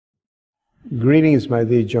Greetings, my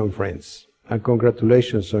dear young friends, and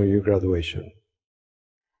congratulations on your graduation.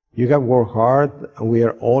 You have worked hard, and we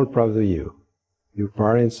are all proud of you, your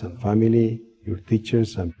parents and family, your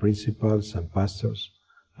teachers and principals and pastors.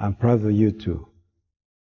 I'm proud of you too.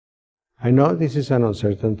 I know this is an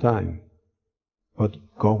uncertain time, but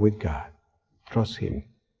go with God. Trust Him.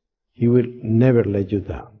 He will never let you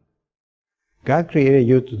down. God created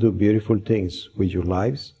you to do beautiful things with your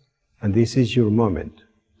lives, and this is your moment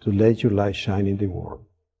to let your light shine in the world.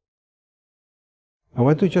 I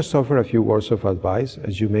want to just offer a few words of advice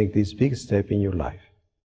as you make this big step in your life.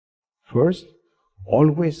 First,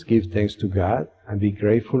 always give thanks to God and be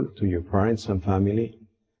grateful to your parents and family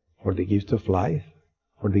for the gift of life,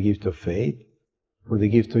 for the gift of faith, for the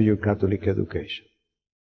gift of your Catholic education.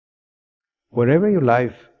 Wherever your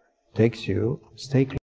life takes you, stay close.